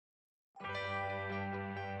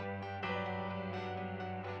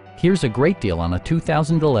Here's a great deal on a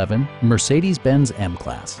 2011 Mercedes-Benz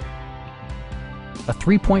M-Class. A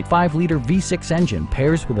 3.5-liter V6 engine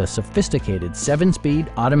pairs with a sophisticated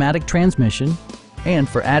 7-speed automatic transmission, and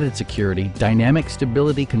for added security, dynamic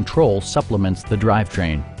stability control supplements the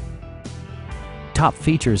drivetrain. Top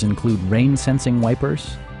features include rain-sensing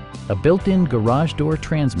wipers, a built-in garage door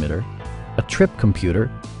transmitter, a trip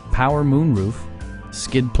computer, power moonroof,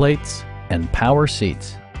 skid plates, and power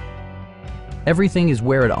seats. Everything is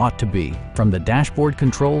where it ought to be, from the dashboard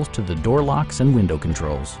controls to the door locks and window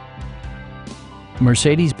controls.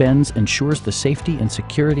 Mercedes-Benz ensures the safety and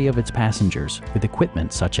security of its passengers with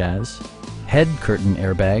equipment such as head curtain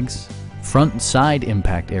airbags, front and side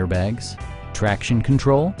impact airbags, traction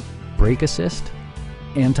control, brake assist,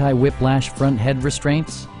 anti-whiplash front head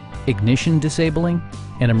restraints, ignition disabling,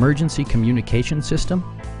 an emergency communication system,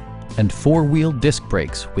 and 4-wheel disc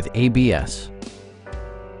brakes with ABS.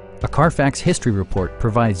 A Carfax history report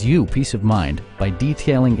provides you peace of mind by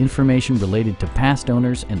detailing information related to past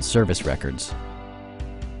owners and service records.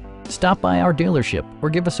 Stop by our dealership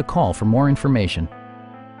or give us a call for more information.